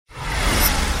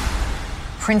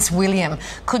Prince William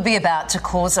could be about to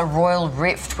cause a royal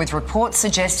rift, with reports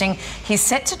suggesting he's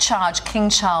set to charge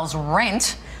King Charles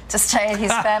rent to stay at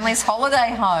his family's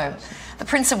holiday home. The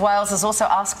Prince of Wales has also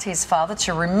asked his father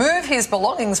to remove his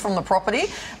belongings from the property,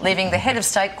 leaving the head of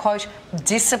state, quote,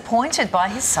 disappointed by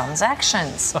his son's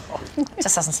actions.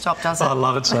 Just doesn't stop, does it? I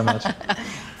love it so much.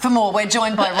 For more, we're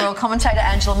joined by royal commentator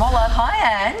Angela Mollard.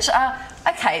 Hi, Ange.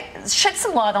 OK, shed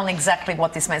some light on exactly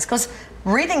what this means, because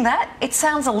reading that, it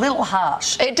sounds a little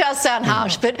harsh. It does sound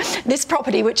harsh, but this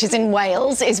property, which is in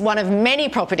Wales, is one of many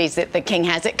properties that the King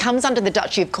has. It comes under the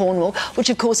Duchy of Cornwall, which,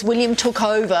 of course, William took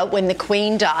over when the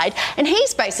Queen died. And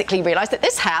he's basically realised that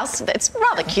this house, that's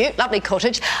rather cute, lovely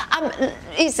cottage,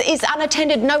 is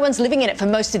unattended. No one's living in it for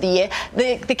most of the year.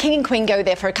 The King and Queen go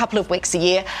there for a couple of weeks a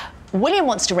year. William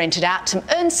wants to rent it out to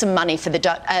earn some money for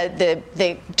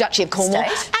the Duchy of Cornwall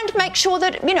and make sure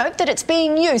that, you know, that it's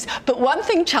being used. But one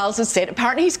thing Charles has said,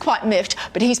 apparently he's quite miffed,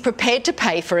 but he's prepared to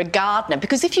pay for a gardener.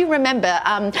 Because if you remember,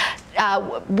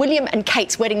 William and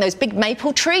Kate's wedding, those big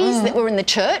maple trees that were in the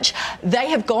church, they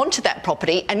have gone to that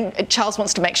property, and Charles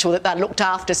wants to make sure that they're looked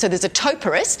after. So there's a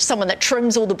topiarist, someone that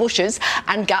trims all the bushes,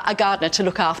 and a gardener to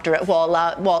look after it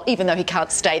while even though he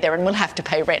can't stay there and will have to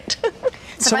pay rent.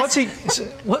 So what's he...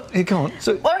 What? Go on.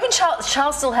 So, well, I reckon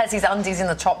Charles still has his undies in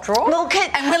the top drawer.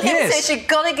 And William says you've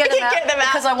got to get them out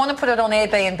because I want to put it on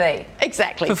Airbnb.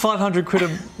 Exactly. For 500 quid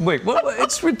a week. Well,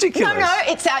 it's ridiculous. No,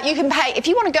 it's out. You can pay... If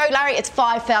you want to go, Larry, it's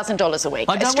 $5,000 a week.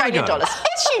 I don't Australian dollars.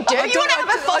 Yes, you do. You want to have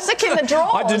a fossick in the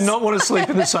drawers. I do not want to sleep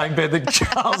in the same bed that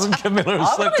Charles and Camilla have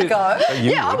slept in. I want to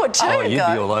go. I would too. Oh, you'd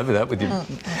be all over that with you.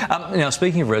 Now,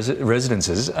 speaking of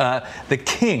residences, the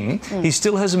King, he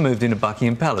still hasn't moved into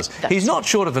Buckingham Palace. He's not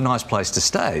short of a nice place to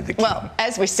stay, the King. Well,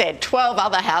 as we said, 12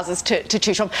 other houses to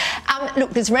choose from.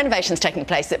 Look, there's renovations taking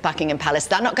place at Buckingham Palace.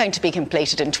 They're not going to be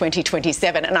completed in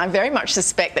 2027, and I very much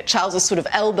suspect that Charles has sort of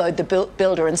elbowed the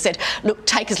builder and said, look,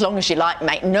 take as long as you like,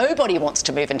 mate. Nobody wants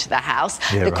to move into the house.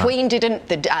 Yeah, the Queen didn't,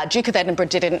 the Duke of Edinburgh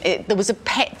didn't. There was a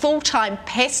full-time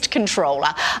pest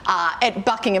controller at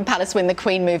Buckingham Palace when the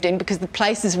Queen moved in because the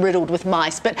place is riddled with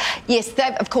mice. But yes,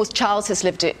 of course, Charles has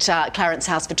lived at Clarence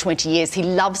House for 20 years. He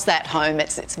loves that home.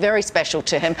 It's very special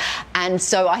to him. And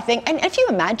so I think, and if you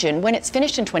imagine, when it's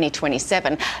finished in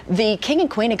 2027, the King and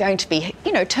Queen are going to be,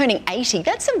 you know, turning 80.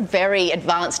 That's a very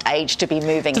advanced age to be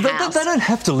moving house. They don't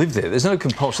have to live there. There's no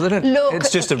compulsion. They don't. Look,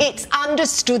 it's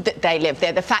understood that they live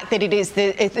there. The fact that it is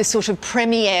the sort of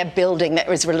premier building that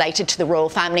is related to the royal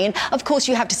family. And, of course,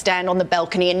 you have to stand on the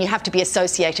balcony and you have to be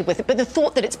associated with it. But the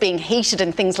thought that it's being heated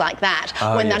and things like that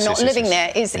when they're not living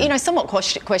there is, you know, somewhat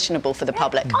questionable for the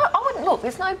public. I wouldn't look.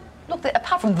 There's no... Look,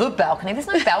 apart from the balcony, there's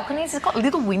no balconies. It's got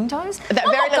little windows.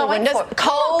 Very little windows.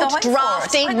 Cold,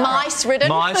 drafty, mice-ridden.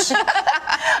 Mice.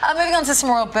 Moving on to some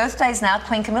royal birthdays now.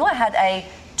 Queen Camilla had a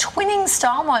twinning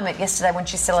style moment yesterday when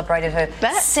she celebrated her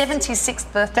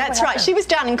 76th birthday. That's right. She was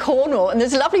down in Cornwall, and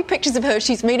there's lovely pictures of her.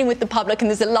 She's meeting with the public, and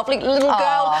there's a lovely little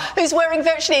girl who's wearing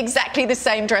virtually exactly the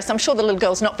same dress. I'm sure the little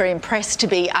girl's not very impressed to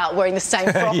be wearing the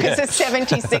same frock as a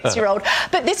 76-year-old.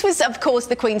 But this was, of course,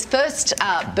 the Queen's first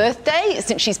birthday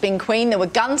since she's been Queen. There were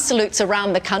gun salutes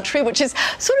around the country, which is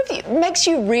sort of makes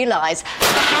you realise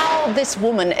how this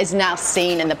woman is now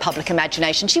seen in the public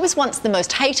imagination. She was once the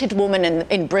most hated woman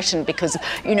in Britain because,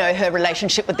 you know, her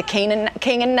relationship with the King,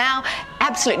 and now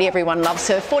absolutely everyone loves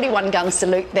her. 41 gun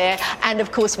salute there, and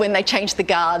of course when they changed the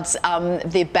guards,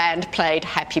 the band played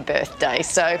Happy Birthday.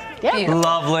 So yeah,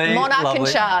 lovely, monarch in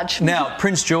charge. Now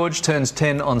Prince George turns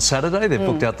 10 on Saturday. They've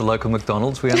booked out the local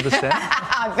McDonald's, we understand.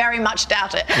 I very much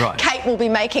doubt it. Right. Kate will be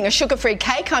making a sugar-free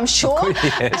cake, I'm sure,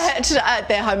 at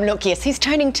their home. Look, yes, he's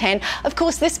turning 10. Of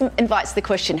course, this invites the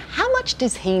question: how much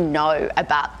does he know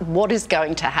about what is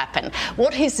going to happen?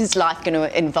 What is his life going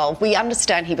to involve? We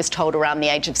understand he was told around the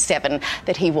age of 7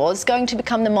 that he was going to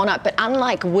become the monarch, but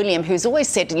unlike William, who's always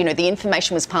said, you know, the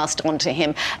information was passed on to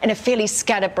him in a fairly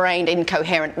scatterbrained,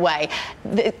 incoherent way,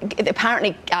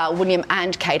 apparently William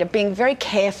and Kate are being very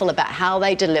careful about how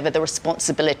they deliver the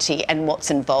responsibility and what's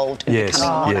involved in becoming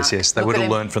monarch. Yes. They would have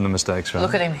learned from the mistakes, right?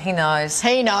 Look at him. He knows.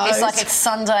 He knows. It's like it's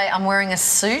Sunday, I'm wearing a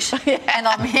suit and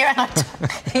I'm here and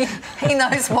he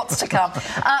knows what's to come.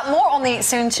 More on the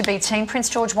soon-to-be team. Prince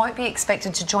George won't be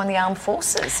expected to join the armed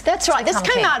forces. That's right. This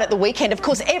came out at the weekend. Of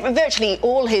course, virtually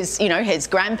all his, you know, his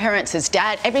grandparents, his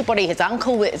dad, everybody, his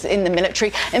uncle was in the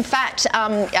military. In fact,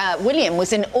 William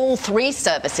was in all 3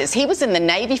 services. He was in the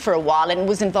Navy for a while and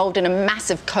was involved in a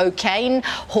massive cocaine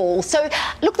haul. So,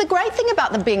 look, the great thing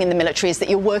about them being in the military is that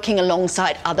you're working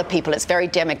alongside other people. It's very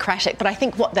democratic. But I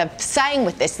think what they're saying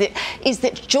with this is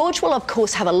that George will, of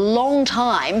course, have a long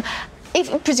time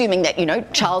if presuming that, you know,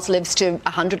 Charles lives to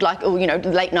 100, like, or, you know,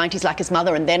 late 90s like his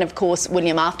mother, and then, of course,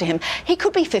 William after him, he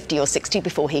could be 50 or 60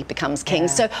 before he becomes king.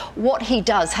 So what he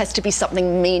does has to be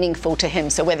something meaningful to him.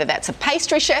 So whether that's a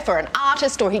pastry chef or an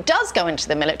artist, or he does go into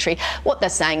the military, what they're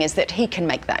saying is that he can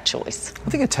make that choice. I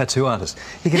think a tattoo artist.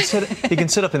 He can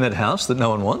set up in that house that no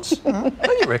one wants.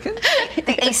 Don't you reckon?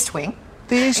 The East Wing.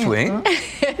 The East Wing.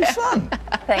 It's fun.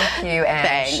 Thank you,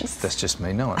 Ange. Thanks. That's just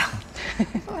me, no one.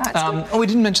 Oh, we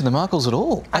didn't mention the Markles at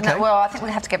all. Okay. No, well, I think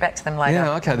we'll have to get back to them later.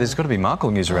 Yeah, okay, there's got to be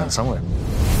Markle news around somewhere.